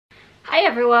Hi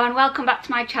everyone, welcome back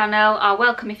to my channel, or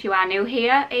welcome if you are new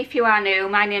here. If you are new,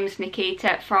 my name's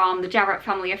Nikita from the Jarrett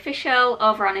Family Official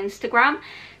over on Instagram.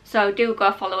 So do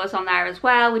go follow us on there as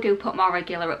well. We do put more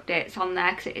regular updates on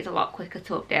there because it is a lot quicker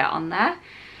to update on there.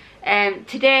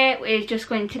 Today is just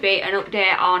going to be an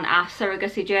update on our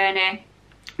surrogacy journey.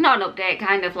 Not an update,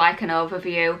 kind of like an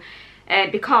overview.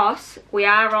 Because we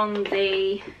are on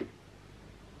the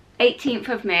 18th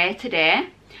of May today.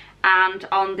 And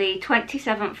on the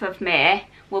 27th of May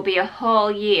will be a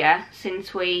whole year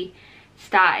since we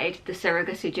started the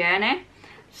surrogacy journey.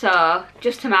 So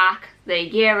just to mark the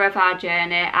year of our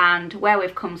journey and where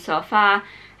we've come so far,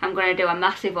 I'm going to do a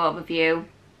massive overview,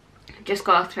 just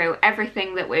go through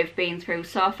everything that we've been through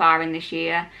so far in this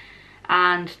year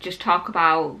and just talk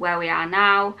about where we are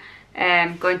now,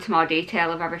 go into more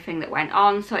detail of everything that went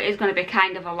on. So it is going to be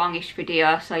kind of a longish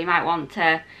video, so you might want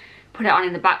to put it on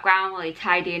in the background while you're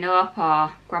tidying up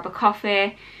or grab a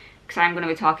coffee, because I'm going to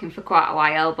be talking for quite a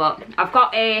while. But I've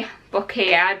got a book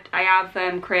here. I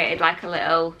have created like a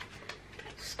little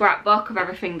scrapbook of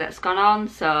everything that's gone on,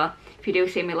 so if you do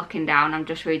see me looking down, I'm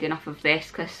just reading off of this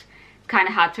because it's kind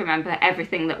of hard to remember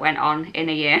everything that went on in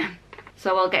a year.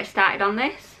 So we'll get started on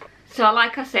this. So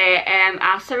like I say,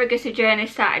 our surrogacy journey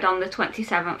started on the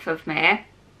 27th of May.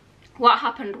 What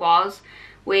happened was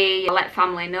we let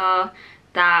family know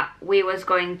that we was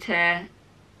going to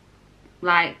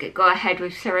like go ahead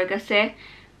with surrogacy.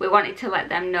 We wanted to let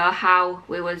them know how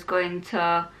we was going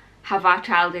to have our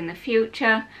child in the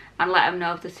future and let them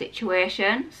know of the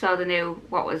situation, so they knew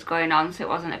what was going on, so it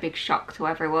wasn't a big shock to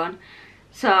everyone.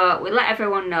 So we let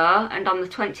everyone know, and on the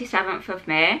 27th of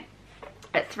May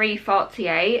at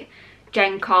 3:48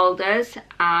 Jen called us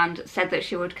and said that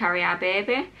she would carry our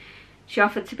baby. She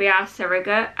offered to be our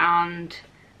surrogate, and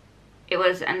it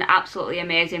was an absolutely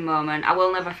amazing moment. I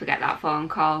will never forget that phone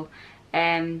call.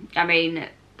 I mean,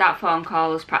 that phone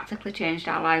call has practically changed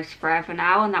our lives forever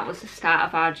now, and that was the start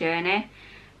of our journey.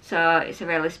 So it's a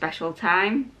really special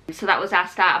time. So that was our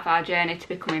start of our journey to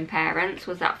becoming parents,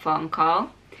 was that phone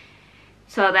call.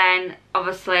 So then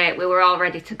obviously we were all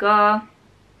ready to go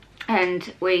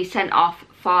and we sent off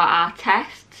for our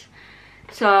tests.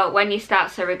 So when you start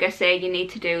surrogacy, you need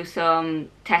to do some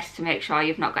tests to make sure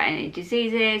you've not got any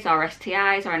diseases or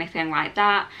STIs or anything like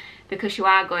that, because you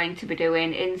are going to be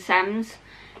doing insems.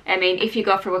 I mean, if you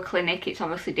go through a clinic, it's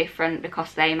obviously different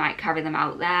because they might carry them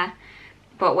out there.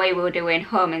 But we were doing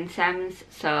home insems,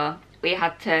 so we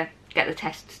had to get the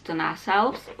tests done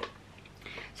ourselves.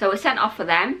 So we sent off for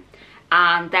them,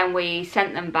 and then we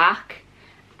sent them back.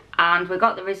 And we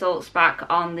got the results back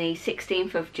on the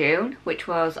 16th of June, which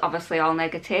was obviously all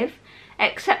negative,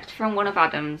 except from one of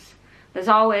Adam's. There's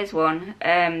always one.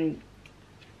 Adam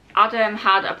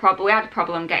had a problem. We had a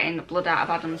problem getting blood out of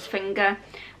Adam's finger.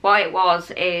 What it was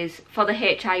is, for the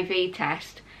HIV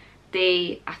test,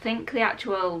 I think the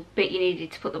actual bit you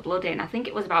needed to put the blood in, I think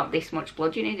it was about this much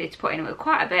blood you needed to put in. It was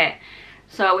quite a bit.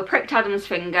 So we pricked Adam's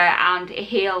finger and it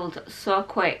healed so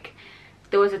quick.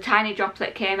 There was a tiny drop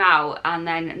that came out and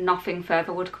then nothing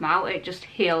further would come out. It just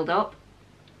healed up.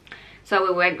 So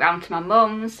we went round to my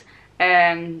mum's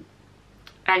and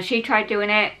she tried doing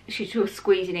it. She was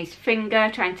squeezing his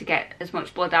finger, trying to get as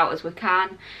much blood out as we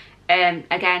can.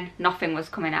 Again, nothing was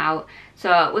coming out.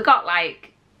 So we got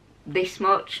like this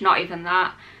much, not even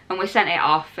that. And we sent it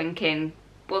off thinking,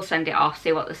 we'll send it off,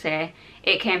 see what they say.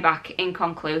 It came back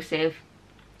inconclusive.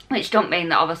 Which don't mean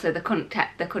that obviously they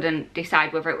couldn't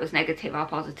decide whether it was negative or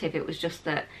positive. It was just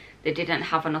that they didn't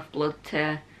have enough blood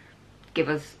to give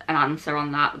us an answer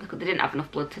on that. They didn't have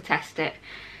enough blood to test it.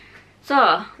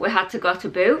 So we had to go to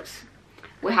Boots.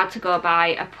 We had to go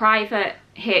buy a private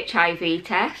HIV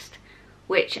test,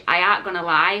 which I aren't gonna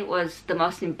lie was the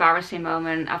most embarrassing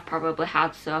moment I've probably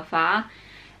had so far.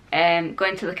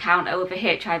 Going to the counter with a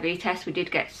HIV test, we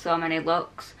did get so many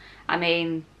looks. I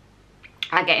mean,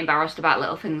 I get embarrassed about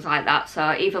little things like that,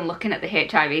 so even looking at the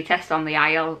HIV test on the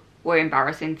aisle were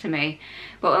embarrassing to me.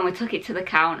 But when we took it to the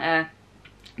counter,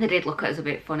 they did look at us a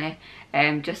bit funny.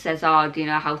 Just says, oh, do you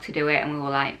know how to do it? And we were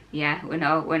like, yeah, we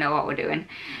know what we're doing.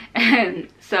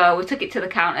 So we took it to the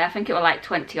counter. I think it was like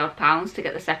 £20 odd to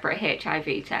get the separate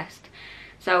HIV test.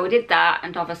 So we did that,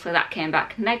 and obviously that came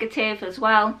back negative as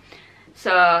well.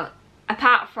 So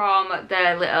apart from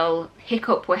the little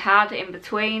hiccup we had in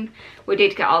between, we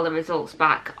did get all the results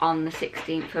back on the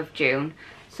 16th of June.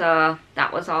 So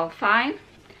that was all fine.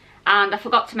 And I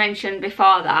forgot to mention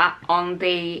before that, on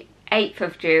the 8th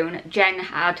of June, Jen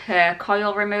had her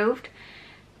coil removed.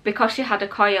 Because she had a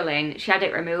coil in, she had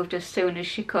it removed as soon as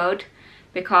she could.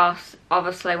 Because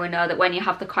obviously we know that when you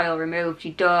have the coil removed,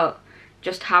 you don't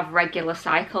just have regular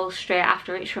cycles straight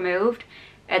after it's removed.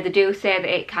 They do say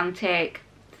that it can take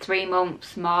 3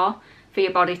 months more for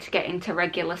your body to get into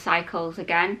regular cycles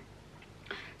again.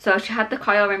 So she had the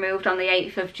coil removed on the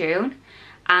 8th of June,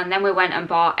 and then we went and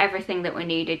bought everything that we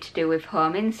needed to do with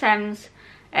home insems.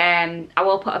 I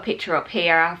will put a picture up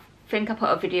here. I think I put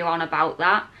a video on about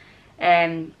that.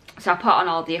 So I put on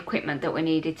all the equipment that we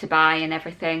needed to buy and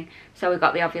everything. So we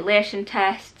got the ovulation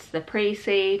tests, the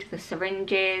pre-seed, the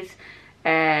syringes,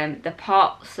 the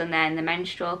pots, and then the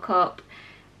menstrual cup.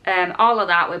 All of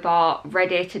that we bought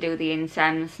ready to do the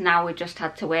insems. Now we just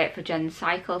had to wait for Jen's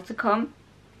cycle to come,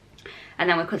 and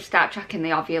then we could start tracking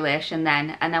the ovulation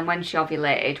then, and then when she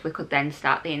ovulated we could then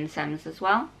start the insems as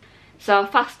well. So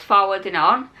fast forwarding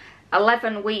on,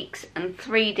 11 weeks and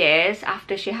 3 days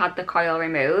after she had the coil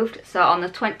removed, so on the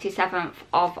 27th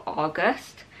of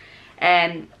August,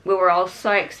 we were all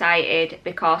so excited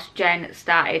because Jen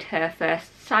started her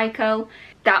first cycle.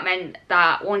 That meant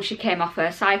that once she came off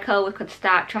her cycle we could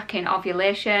start tracking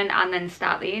ovulation and then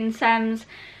start the insems.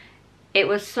 It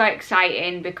was so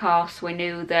exciting because we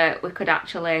knew that we could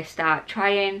actually start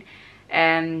trying.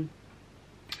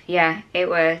 Yeah, it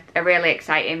was a really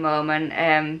exciting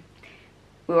moment.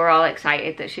 We were all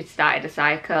excited that she'd started a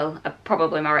cycle,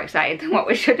 probably more excited than what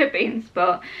we should have been,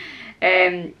 but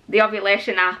the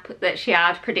ovulation app that she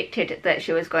had predicted that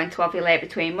she was going to ovulate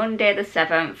between Monday the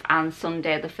 7th and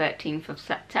Sunday the 13th of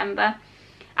September,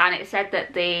 and it said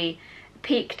that the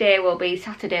peak day will be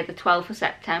Saturday the 12th of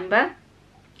September.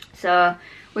 So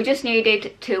we just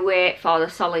needed to wait for the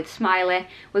solid smiley.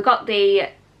 We got the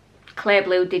clear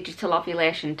blue digital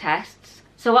ovulation tests.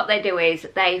 So what they do is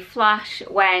they flash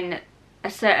when a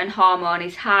certain hormone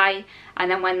is high, and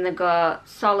then when they go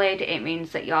solid it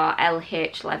means that your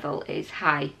LH level is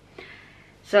high.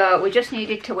 So we just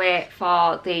needed to wait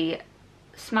for the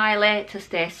smiley to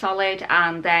stay solid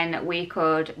and then we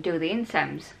could do the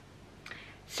insems.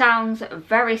 Sounds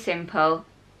very simple,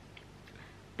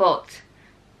 but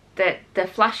the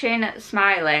flashing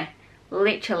smiley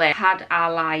literally had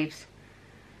our lives.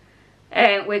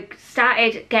 We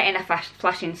started getting a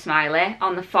flashing smiley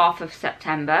on the 4th of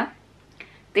September.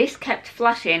 This kept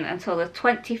flashing until the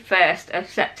 21st of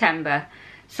September.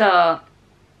 So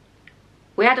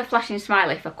we had a flashing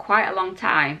smiley for quite a long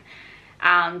time,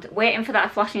 and waiting for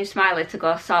that flashing smiley to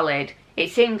go solid,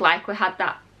 it seemed like we had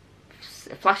that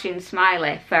flashing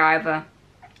smiley forever.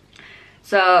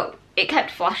 So it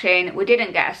kept flashing, we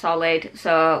didn't get a solid,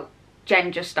 so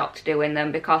Jen just stopped doing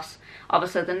them because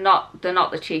obviously they're not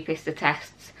the cheapest of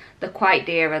tests. They're quite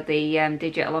dear at the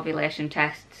digital ovulation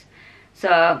tests.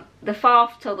 So the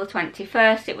 4th till the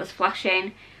 21st it was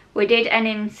flashing. We did an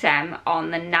insem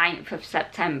on the 9th of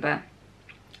September.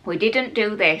 We didn't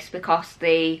do this because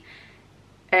the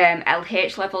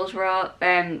LH levels were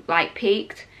like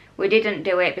peaked. We didn't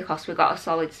do it because we got a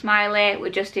solid smiley. We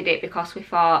just did it because we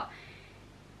thought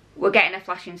we're getting a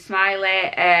flashing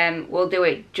smiley. We'll do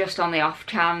it just on the off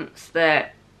chance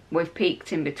that we've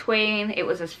peaked in between. It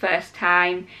was his first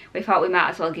time. We thought we might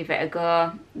as well give it a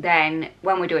go. Then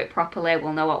when we do it properly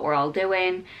we'll know what we're all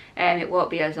doing and it won't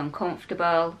be as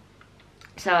uncomfortable.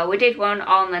 So we did one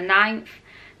on the 9th.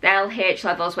 The LH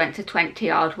levels went to 20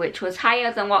 odd, which was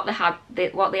higher than what they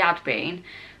had been,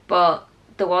 but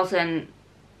there wasn't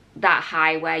that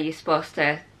high where you're supposed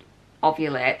to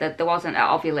ovulate. That there wasn't an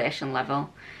ovulation level.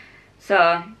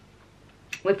 So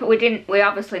we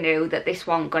obviously knew that this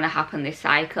wasn't going to happen this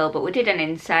cycle, but we did an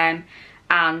insem,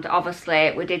 and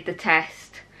obviously we did the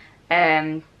test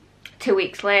 2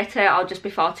 weeks later, or just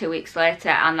before 2 weeks later,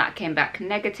 and that came back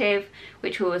negative,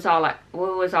 which we was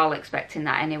all expecting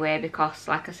that anyway, because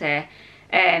like I say,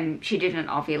 she didn't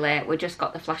ovulate. We just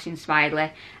got the flashing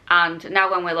smiley, and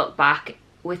now when we look back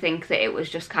we think that it was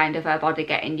just kind of her body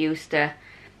getting used to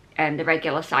the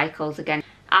regular cycles again.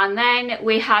 And then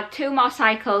we had 2 more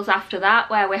cycles after that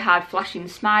where we had flashing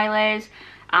smileys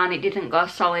and it didn't go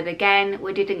solid again.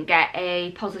 We didn't get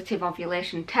a positive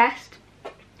ovulation test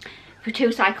for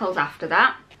 2 cycles after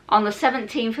that. On the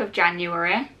 17th of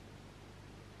January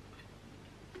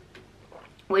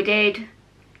we did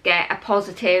get a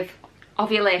positive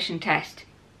ovulation test.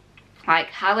 Like,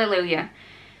 hallelujah.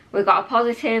 We got a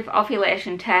positive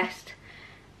ovulation test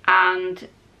and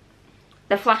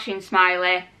the flashing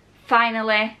smiley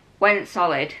finally went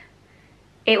solid.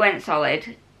 It went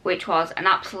solid, which was an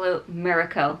absolute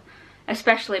miracle,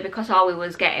 especially because all we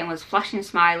was getting was flashing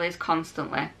smileys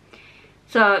constantly.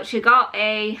 So she got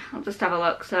I'll just have a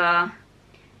look. So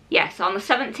yes, on the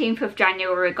 17th of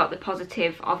January we got the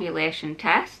positive ovulation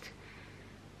test,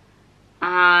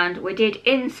 and we did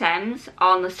insems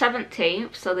on the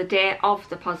 17th, so the day of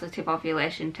the positive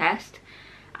ovulation test,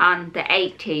 and the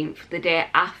 18th, the day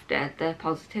after the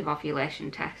positive ovulation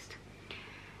test.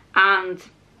 And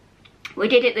we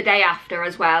did it the day after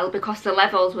as well because the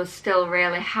levels was still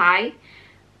really high,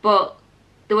 but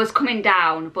there was coming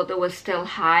down, but there was still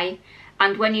high.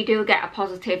 And when you do get a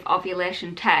positive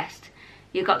ovulation test,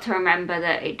 you've got to remember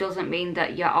that it doesn't mean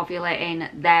that you're ovulating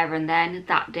there and then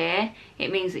that day.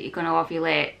 It means that you're going to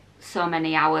ovulate so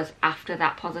many hours after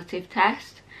that positive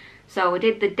test. So we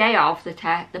did the day of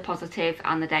the positive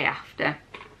and the day after.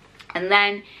 And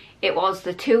then it was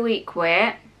the 2-week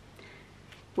wait,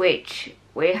 which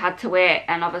we had to wait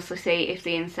and obviously see if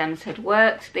the insems had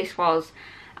worked. This was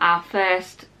our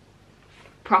first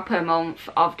proper month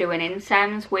of doing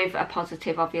insems with a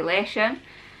positive ovulation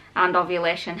and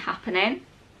ovulation happening.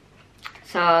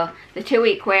 So the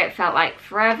 2-week wait felt like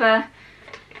forever.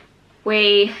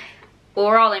 We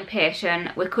were all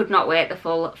impatient. We could not wait the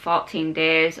full 14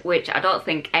 days, which I don't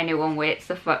think anyone waits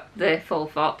the full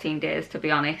 14 days, to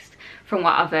be honest, from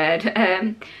what I've heard.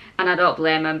 And I don't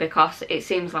blame them because it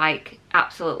seems like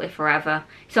absolutely forever.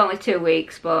 It's only 2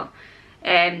 weeks, but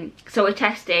so we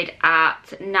tested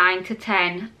at 9 to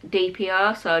 10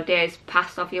 DPO, so days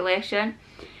past ovulation.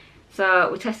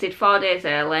 So we tested 4 days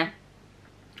early.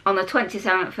 On the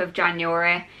 27th of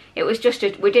January, it was just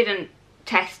we didn't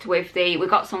test with we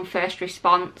got some first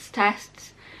response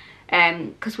tests,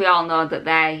 because we all know that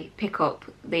they pick up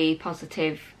the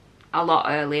positive a lot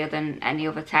earlier than any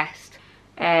other test.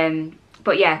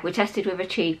 But yeah, we tested with a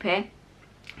cheapie,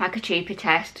 like a cheapie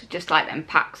test, just like them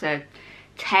packs of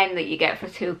 10 that you get for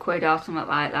 £2 or something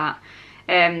like that.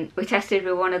 We tested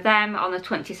with one of them on the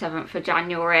 27th of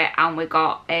January and we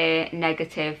got a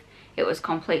negative. It was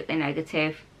completely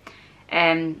negative.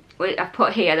 I've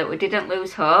put here that we didn't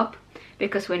lose hope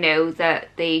because we knew that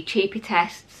the cheapie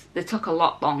tests, they took a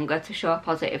lot longer to show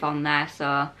positive on there,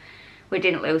 so we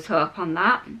didn't lose hope on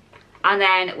that. And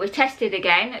then we tested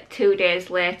again 2 days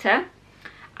later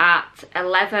at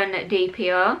 11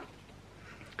 DPO.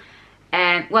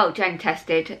 Well, Jen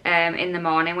tested in the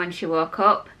morning when she woke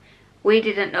up. We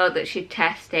didn't know that she'd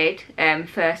tested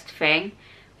first thing.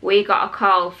 We got a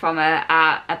call from her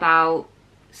at about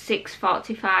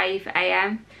 6:45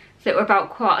 AM. So it were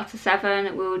about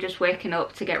 6:45. We were just waking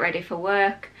up to get ready for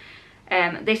work.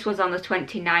 This was on the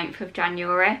 29th of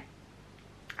January.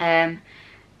 And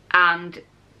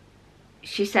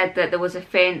she said that there was a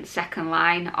faint second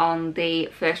line on the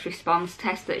first response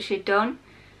test that she'd done.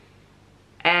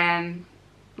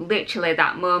 Literally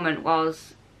that moment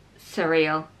was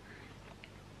surreal.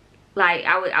 Like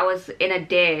I was in a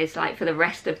daze, like for the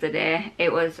rest of the day.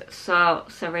 It was so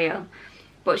surreal.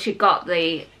 But she got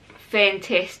the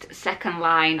faintest second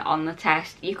line on the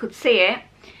test. You could see it,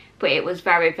 but it was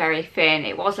very, very faint.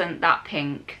 It wasn't that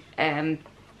pink.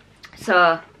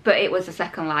 But it was a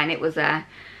second line. It was there.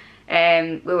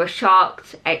 We were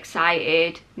shocked,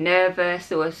 excited, nervous.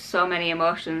 There was so many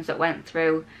emotions that went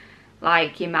through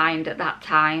like your mind at that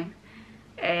time.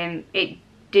 It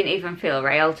didn't even feel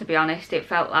real, to be honest. It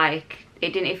felt like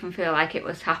it didn't even feel like it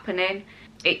was happening.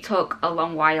 It took a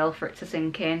long while for it to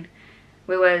sink in.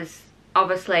 We was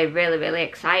obviously really, really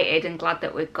excited and glad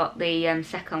that we'd got the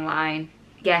second line.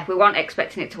 Yeah, we weren't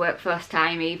expecting it to work first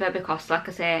time either because, like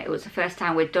I say, it was the first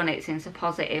time we'd done it since a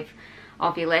positive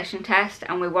ovulation test,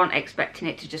 and we weren't expecting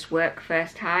it to just work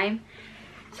first time.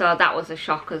 So that was a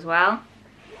shock as well.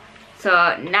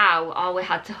 So now all we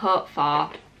had to hope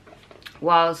for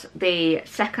was the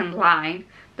second line,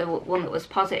 the one that was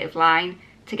positive line,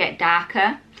 to get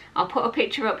darker. I'll put a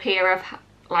picture up here of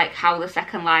like how the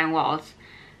second line was,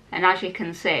 and as you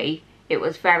can see, it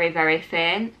was very, very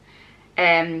faint.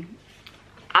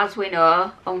 As we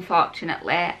know,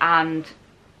 unfortunately, and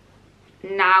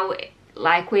now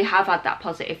like we have had that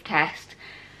positive test,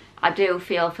 I do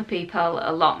feel for people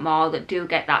a lot more that do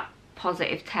get that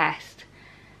positive test.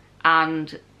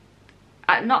 And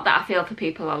not that I feel for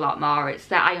people a lot more, it's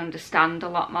that I understand a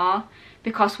lot more,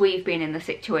 because we've been in the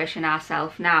situation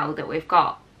ourselves now that we've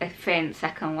got a faint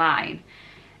second line.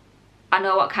 I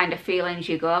know what kind of feelings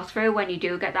you go through when you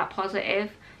do get that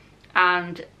positive.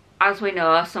 And as we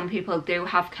know, some people do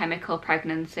have chemical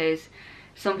pregnancies,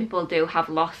 some people do have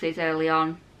losses early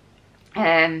on,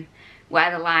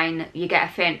 where the line, you get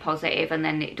a faint positive and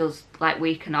then it does like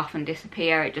weaken off and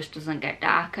disappear, it just doesn't get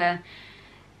darker.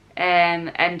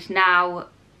 And now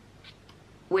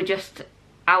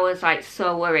I was like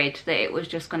so worried that it was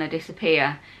just going to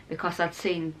disappear, because I'd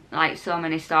seen like so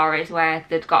many stories where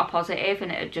they'd got a positive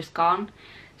and it had just gone.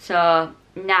 So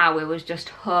now we was just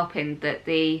hoping that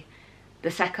the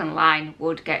second line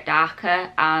would get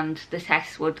darker and the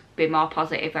test would be more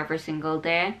positive every single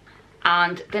day.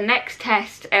 And the next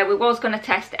test, we was going to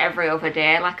test every other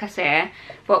day, like I say,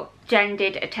 but Jen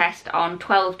did a test on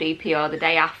 12 DPO the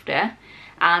day after,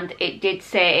 and it did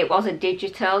say it was a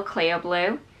digital clear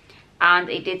blue, and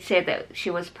it did say that she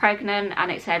was pregnant,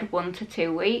 and it said 1 to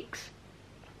 2 weeks.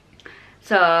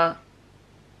 So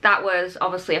that was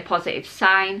obviously a positive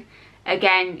sign.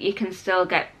 Again, you can still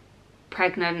get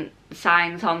pregnant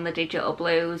signs on the digital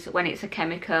blues when it's a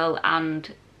chemical,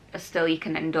 and still you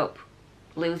can end up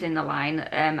losing the line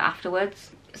afterwards.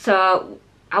 So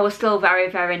I was still very,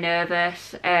 very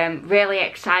nervous, really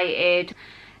excited.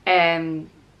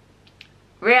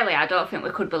 Really, I don't think we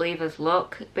could believe us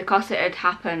luck, because it had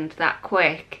happened that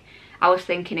quick. I was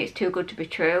thinking it's too good to be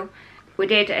true. We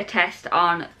did a test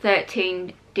on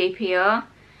 13 DPO,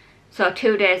 so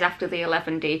 2 days after the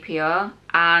 11 DPO,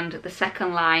 and the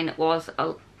second line was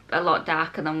a lot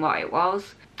darker than what it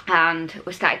was, and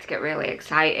we started to get really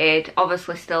excited,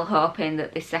 obviously still hoping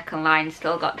that the second line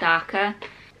still got darker.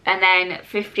 And then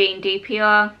 15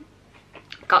 DPO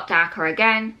got darker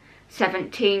again,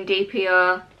 17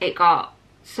 DPO, it got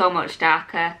so much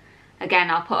darker.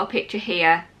 Again, I'll put a picture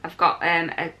here. I've got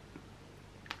a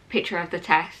picture of the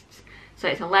tests. So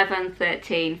it's 11,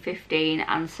 13, 15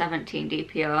 and 17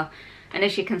 DPO. And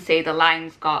as you can see, the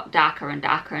lines got darker and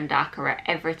darker and darker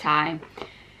every time.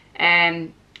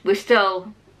 We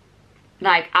still,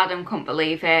 like, Adam couldn't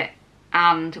believe it,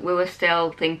 and we were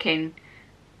still thinking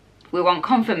we want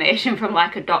confirmation from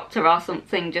like a doctor or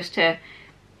something, just to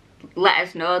let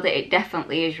us know that it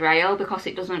definitely is real, because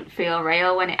it doesn't feel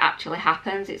real when it actually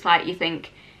happens. It's like you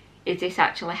think, is this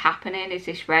actually happening? Is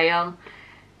this real?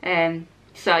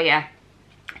 So yeah,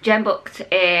 Jen booked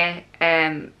a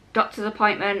doctor's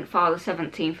appointment for the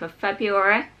 17th of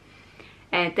February.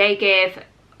 They gave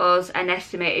us an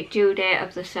estimated due date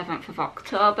of the 7th of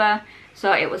October.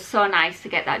 So it was so nice to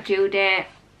get that due date,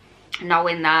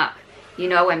 knowing that you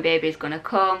know when baby's gonna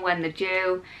come, when they're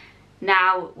due.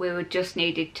 Now we would just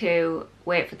needed to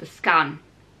wait for the scan.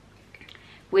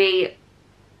 We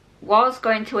was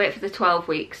going to wait for the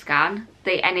 12-week scan,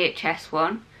 the NHS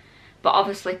one, but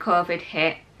obviously COVID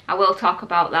hit. I will talk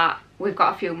about that. We've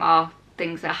got a few more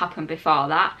things that happened before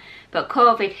that, but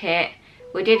COVID hit.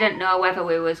 We didn't know whether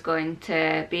we was going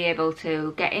to be able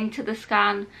to get into the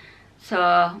scan,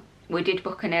 so we did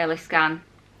book an early scan,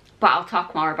 but I'll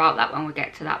talk more about that when we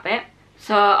get to that bit.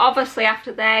 So obviously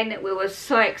after then, we were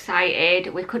so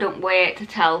excited. We couldn't wait to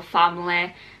tell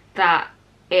family that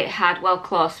it had, well,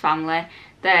 close family,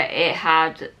 that it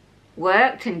had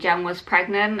worked and Jen was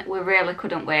pregnant. We really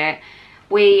couldn't wait.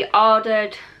 We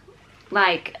ordered,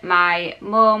 like, my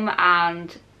mum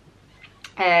and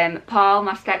Paul,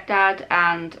 my stepdad,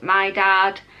 and my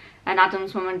dad, and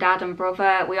Adam's mum and dad and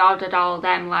brother. We ordered all of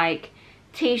them, like,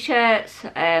 t-shirts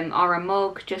or a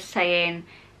mug just saying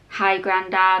hi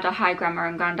granddad or hi grandma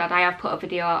and granddad. I have put a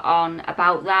video on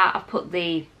about that. I've put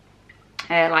the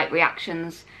like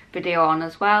reactions video on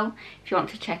as well if you want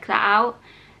to check that out.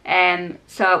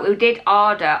 So we did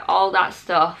order all that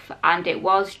stuff, and it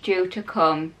was due to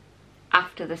come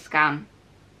after the scan,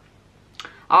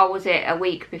 or was it a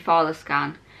week before the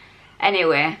scan?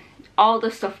 Anyway, all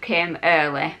the stuff came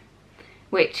early,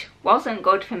 which wasn't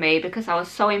good for me because I was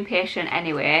so impatient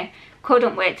anyway,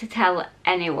 couldn't wait to tell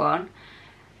anyone,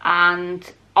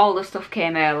 and all the stuff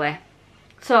came early.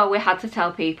 So we had to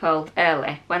tell people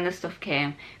early when the stuff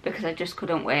came because I just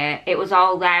couldn't wait. It was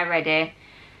all there ready,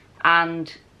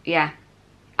 and yeah,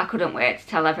 I couldn't wait to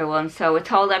tell everyone. So we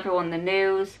told everyone the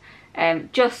news,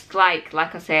 just like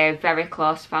I say, very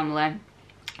close family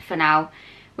for now.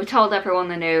 We told everyone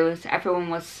the news.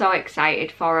 Everyone was so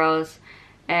excited for us,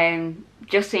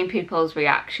 just seeing people's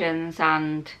reactions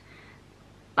and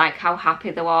like how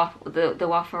happy they were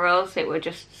for us. It was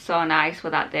just so nice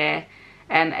with that day.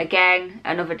 Again,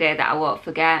 another day that I won't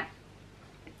forget.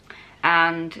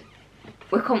 And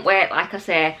we couldn't wait, like I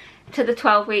say, to the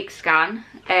 12-week scan.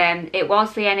 It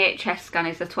was the NHS scan,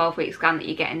 is the 12-week scan that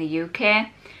you get in the UK.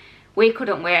 We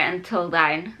couldn't wait until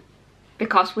then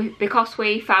because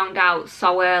we found out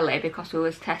so early, because we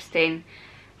was testing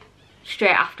straight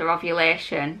after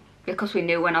ovulation, because we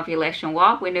knew when ovulation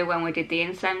was, we knew when we did the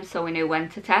insems, so we knew when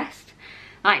to test.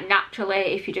 Like,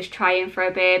 naturally, if you're just trying for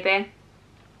a baby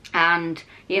and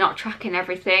you're not tracking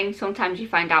everything, sometimes you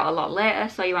find out a lot later,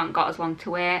 so you haven't got as long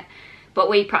to wait. But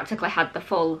we practically had the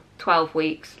full 12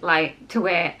 weeks like to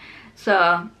wait.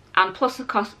 So, and plus of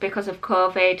course, because of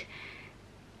COVID,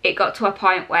 it got to a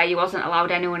point where you wasn't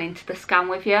allowed anyone into the scan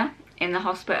with you in the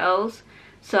hospitals.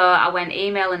 So I went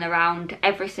emailing around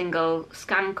every single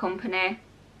scan company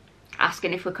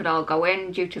asking if we could all go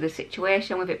in due to the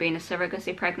situation with it being a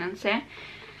surrogacy pregnancy.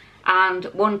 And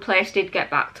one place did get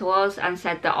back to us and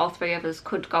said that all three of us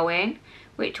could go in,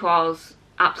 which was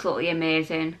absolutely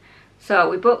amazing. So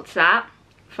we booked that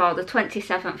for the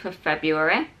 27th of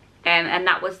February. and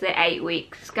that was the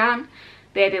 8-week scan.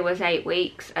 Baby was 8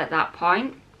 weeks at that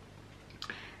point.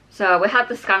 So we had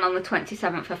the scan on the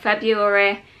 27th of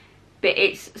February, but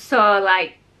it's so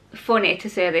like funny to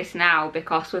say this now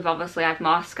because we've obviously had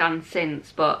more scans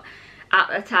since, but at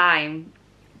the time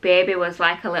baby was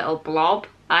like a little blob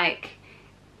like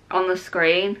on the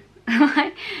screen.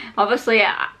 Obviously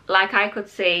like I could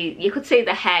see, you could see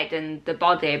the head and the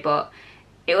body, but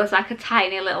it was like a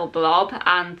tiny little blob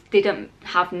and didn't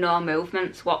have no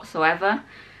movements whatsoever.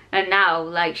 And now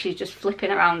like she's just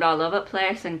flipping around all over the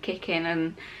place and kicking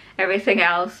and everything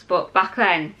else. But back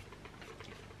then,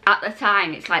 at the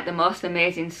time, it's like the most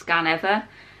amazing scan ever,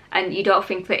 and you don't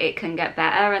think that it can get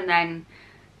better. And then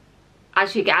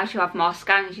as you have more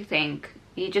scans,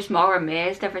 you're just more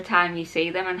amazed every time you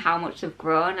see them and how much they've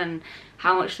grown and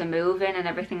how much they're moving and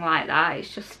everything like that.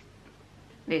 It's just,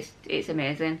 it's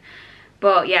amazing.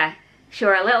 But yeah, she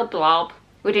were a little blob.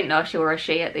 We didn't know she were a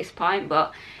she at this point,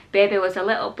 but baby was a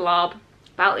little blob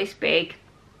about this big.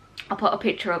 I'll put a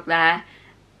picture up there.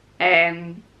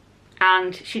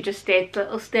 And she just stayed a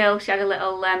little still. She had a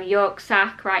little yolk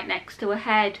sac right next to her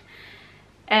head.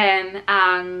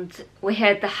 And we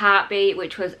heard the heartbeat,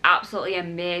 which was absolutely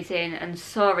amazing and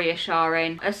so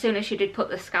reassuring. As soon as she did put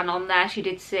the scan on there, she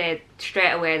did say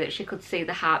straight away that she could see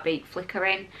the heartbeat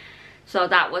flickering. So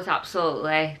that was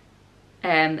absolutely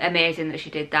amazing that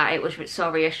she did that. It was so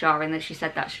reassuring that she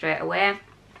said that straight away.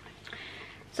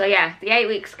 So yeah, the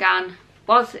 8-week scan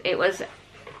was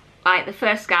like the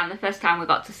first scan, the first time we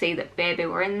got to see that baby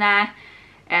were in there.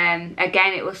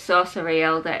 Again, it was so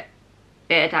surreal that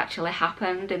it had actually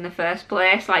happened in the first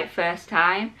place, like first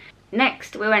time.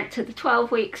 Next we went to the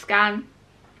 12-week scan,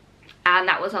 and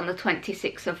that was on the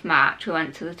 26th of March. We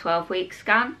went to the 12-week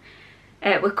scan.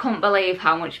 We couldn't believe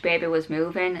how much baby was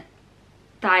moving.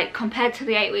 Like compared to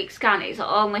the 8-week scan, it's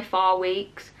only 4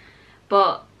 weeks,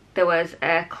 but there was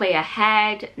a clear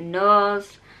head,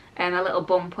 nose, and a little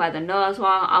bump where the nose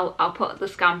was. I'll put the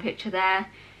scan picture there.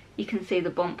 You can see the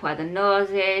bump where the nose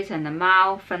is and the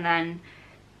mouth, and then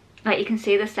like you can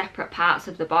see the separate parts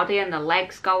of the body and the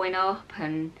legs going up.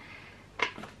 And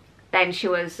then she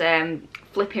was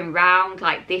flipping round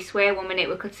like this way. One minute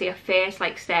we could see her face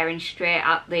like staring straight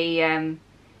at the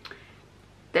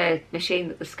machine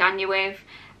that they scan you with,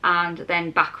 and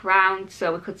then back round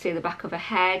so we could see the back of her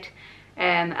head.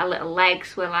 Her little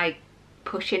legs were like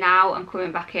pushing out and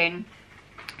coming back in.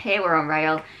 Here we're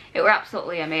unreal. It were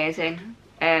absolutely amazing,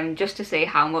 just to see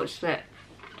how much that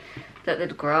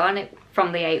they'd grown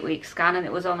from the 8-week scan, and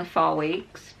it was only 4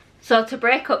 weeks. So to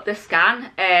break up the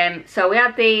scan, so we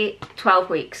had the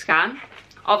 12-week scan.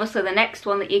 Obviously the next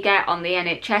one that you get on the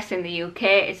NHS in the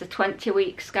UK is a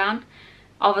 20-week scan.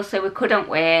 Obviously we couldn't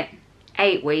wait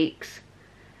 8 weeks,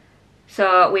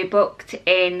 so we booked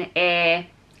in a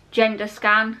gender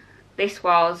scan. This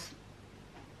was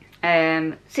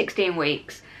 16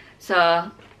 weeks. So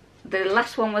the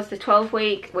last one was the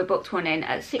 12-week. We booked one in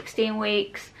at 16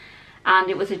 weeks, and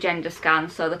it was a gender scan,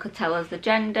 so they could tell us the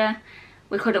gender.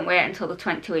 We couldn't wait until the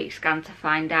 20-week scan to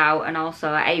find out, and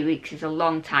also 8 weeks is a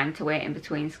long time to wait in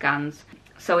between scans.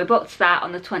 So we booked that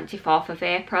on the 24th of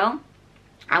April,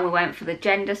 and we went for the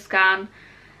gender scan.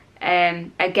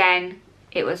 Again,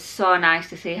 it was so nice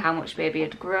to see how much baby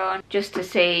had grown, just to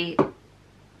see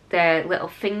the little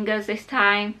fingers this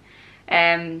time.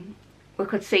 We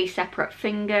could see separate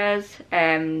fingers.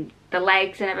 The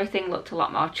legs and everything looked a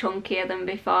lot more chunkier than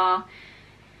before.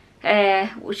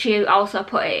 She also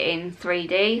put it in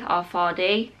 3D or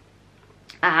 4D,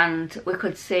 and we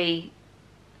could see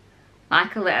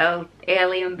like a little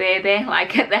alien baby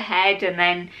like at the head, and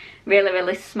then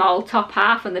really small top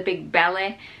half and the big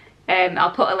belly.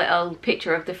 I'll put a little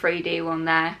picture of the 3D one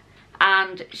there.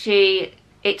 And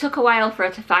it took a while for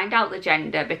her to find out the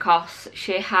gender, because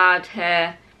she had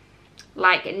her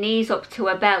like knees up to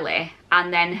her belly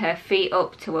and then her feet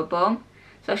up to her bum,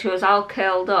 so she was all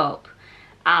curled up,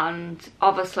 and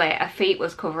obviously her feet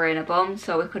was covering her bum,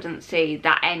 so we couldn't see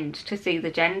that end to see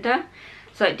the gender.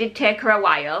 So it did take her a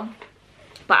while,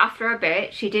 but after a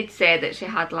bit she did say that she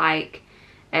had like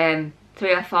 3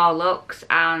 or 4 looks,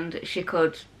 and she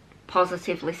could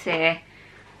positively say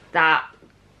that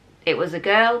it was a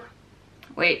girl,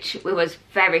 which we was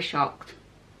very shocked.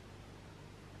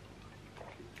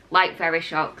 Like very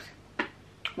shocked.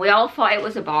 We all thought it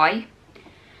was a boy.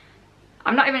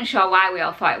 I'm not even sure why we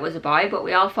all thought it was a boy, but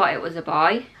we all thought it was a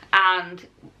boy. And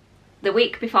the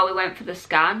week before we went for the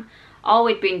scan, all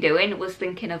we'd been doing was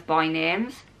thinking of boy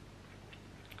names.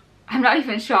 I'm not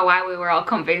even sure why we were all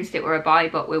convinced it were a boy,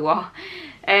 but we were.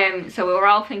 So we were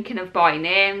all thinking of boy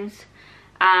names,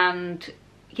 and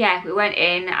yeah, we went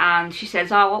in and she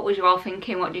says, oh, what was you all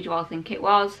thinking? What did you all think it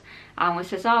was? And we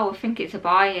says, oh, we think it's a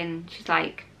boy. And she's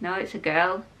like, no, it's a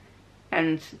girl.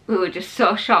 And we were just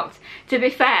so shocked. To be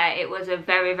fair, it was a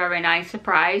very, very nice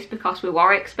surprise because we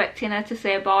were expecting her to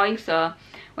say boy. So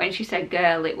when she said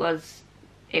girl, it was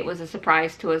a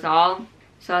surprise to us all.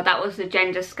 So that was the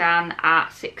gender scan at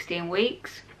 16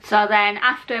 weeks. So then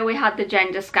after we had the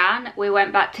gender scan, we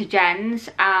went back to Jen's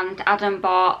and Adam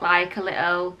bought like a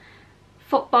little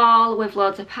football with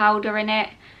loads of powder in it.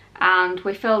 And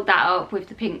we filled that up with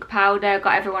the pink powder,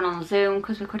 got everyone on Zoom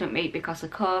because we couldn't meet because of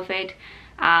COVID.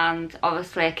 And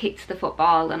obviously I kicked the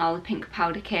football and all the pink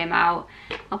powder came out.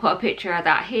 I'll put a picture of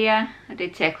that here. I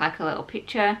did take like a little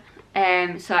picture.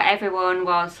 So everyone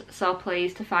was so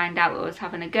pleased to find out we was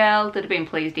having a girl. They'd have been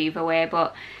pleased either way,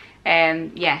 but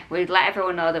yeah, we'd let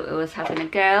everyone know that we was having a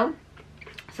girl.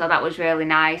 So that was really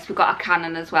nice. We got a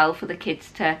cannon as well for the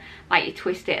kids to, like, you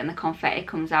twist it and the confetti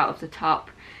comes out of the top.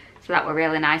 So that were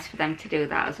really nice for them to do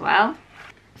that as well.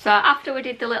 So after we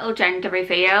did the little gender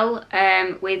reveal,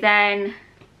 we then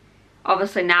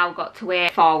obviously now got to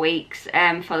wait 4 weeks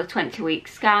for the 20-week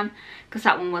scan, because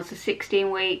that one was the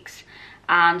 16 weeks.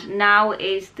 And now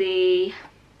is the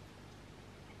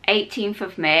 18th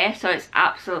of May, so it's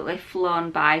absolutely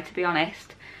flown by, to be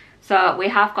honest. So we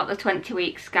have got the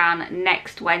 20-week scan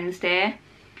next Wednesday,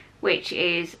 which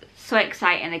is so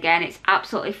exciting again. It's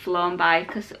absolutely flown by,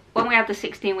 because when we had the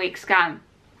 16-week scan,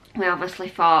 we obviously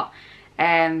thought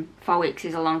 4 weeks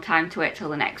is a long time to wait till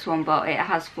the next one, but it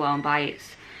has flown by.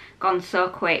 It's gone so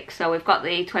quick. So we've got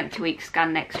the 20-week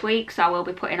scan next week, so I will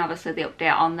be putting obviously the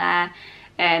update on there.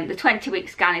 The 20-week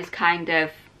scan is kind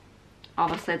of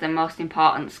obviously the most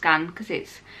important scan because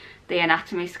it's the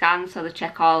anatomy scan, so they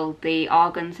check all the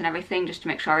organs and everything just to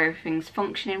make sure everything's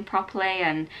functioning properly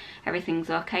and everything's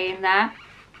okay in there.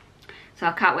 So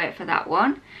I can't wait for that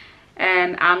one.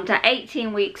 And at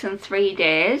 18 weeks and 3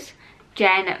 days,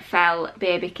 Jen fell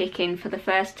baby kicking for the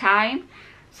first time.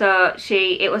 So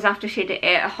it was after she'd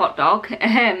ate a hot dog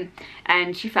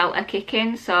and she felt her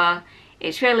kicking. So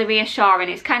it's really reassuring.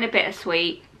 It's kind of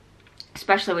bittersweet,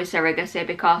 especially with surrogacy,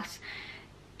 because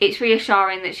it's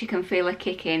reassuring that she can feel her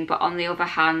kicking, but on the other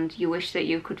hand, you wish that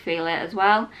you could feel it as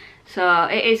well. So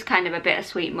it is kind of a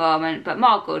bittersweet moment, but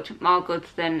more good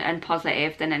than and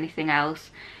positive than anything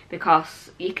else, because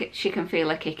she can feel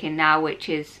her kicking now, which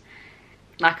is,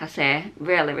 like I say,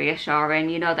 really reassuring.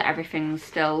 You know that everything's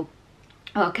still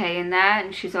okay in there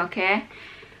and she's okay.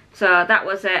 So that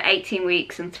was 18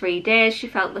 weeks and 3 days she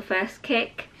felt the first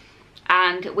kick.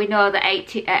 And we know that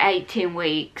at 18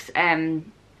 weeks the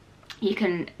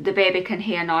baby can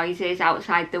hear noises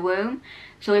outside the womb.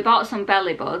 So we bought some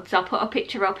belly buds. I'll put a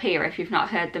picture up here if you've not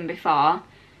heard them before.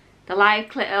 They're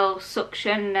like little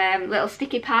suction, little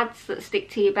sticky pads that stick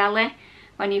to your belly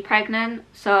when you're pregnant.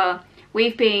 So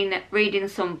we've been reading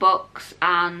some books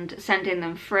and sending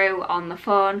them through on the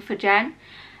phone for Jen.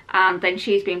 And then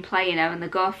she's been playing them, and they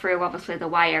go through obviously the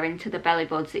wire into the belly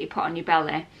buds that you put on your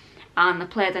belly, and they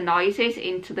play the noises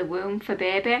into the womb for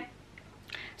baby.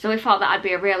 So we thought that'd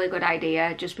be a really good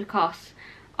idea, just because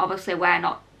obviously we're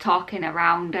not talking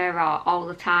around her all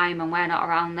the time, and we're not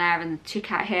around there and she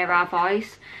can't hear our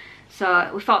voice. So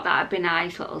we thought that'd be a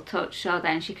nice little touch, so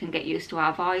then she can get used to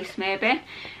our voice maybe.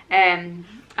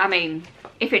 I mean,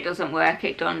 if it doesn't work,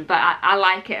 it doesn't, but I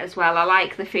like it as well. I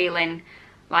like the feeling,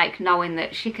 like knowing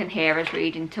that she can hear us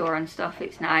reading to her and stuff.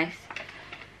 It's nice.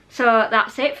 So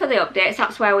that's it for the updates.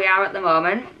 That's where we are at the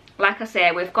moment. Like I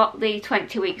say, we've got the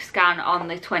 20-week scan on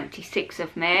the 26th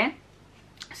of May.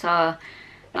 So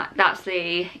that's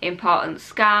the important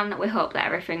scan. We hope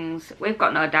that we've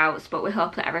got no doubts, but we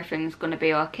hope that everything's going to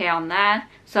be okay on there.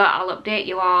 So I'll update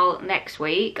you all next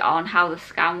week on how the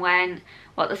scan went,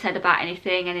 what they said about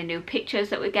anything, any new pictures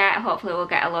that we get. Hopefully we'll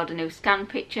get a load of new scan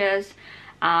pictures,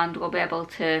 and we'll be able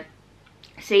to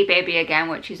see baby again,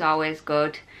 which is always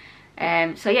good.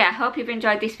 So yeah, I hope you've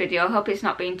enjoyed this video. I hope it's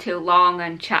not been too long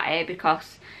and chatty,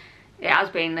 because it has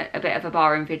been a bit of a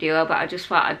boring video, but I just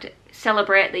thought I'd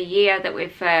celebrate the year that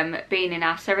we've been in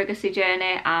our surrogacy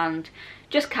journey and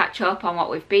just catch up on what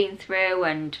we've been through.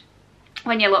 And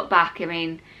when you look back, I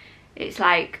mean, it's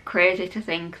like crazy to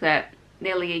think that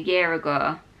nearly a year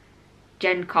ago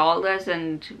Jen called us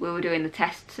and we were doing the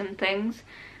tests and things.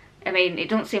 I mean, it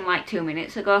doesn't seem like 2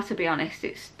 minutes ago, to be honest.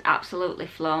 It's absolutely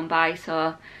flown by.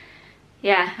 So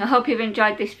yeah, I hope you've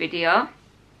enjoyed this video.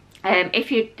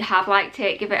 If you have liked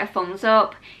it, give it a thumbs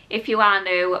up. If you are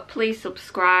new, please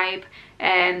subscribe.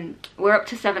 We're up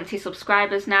to 70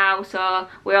 subscribers now, so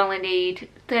we only need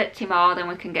 30 more, then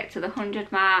we can get to the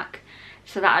 100 mark.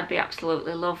 So that would be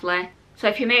absolutely lovely. So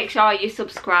if you make sure you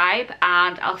subscribe,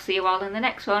 and I'll see you all in the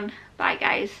next one. Bye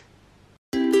guys.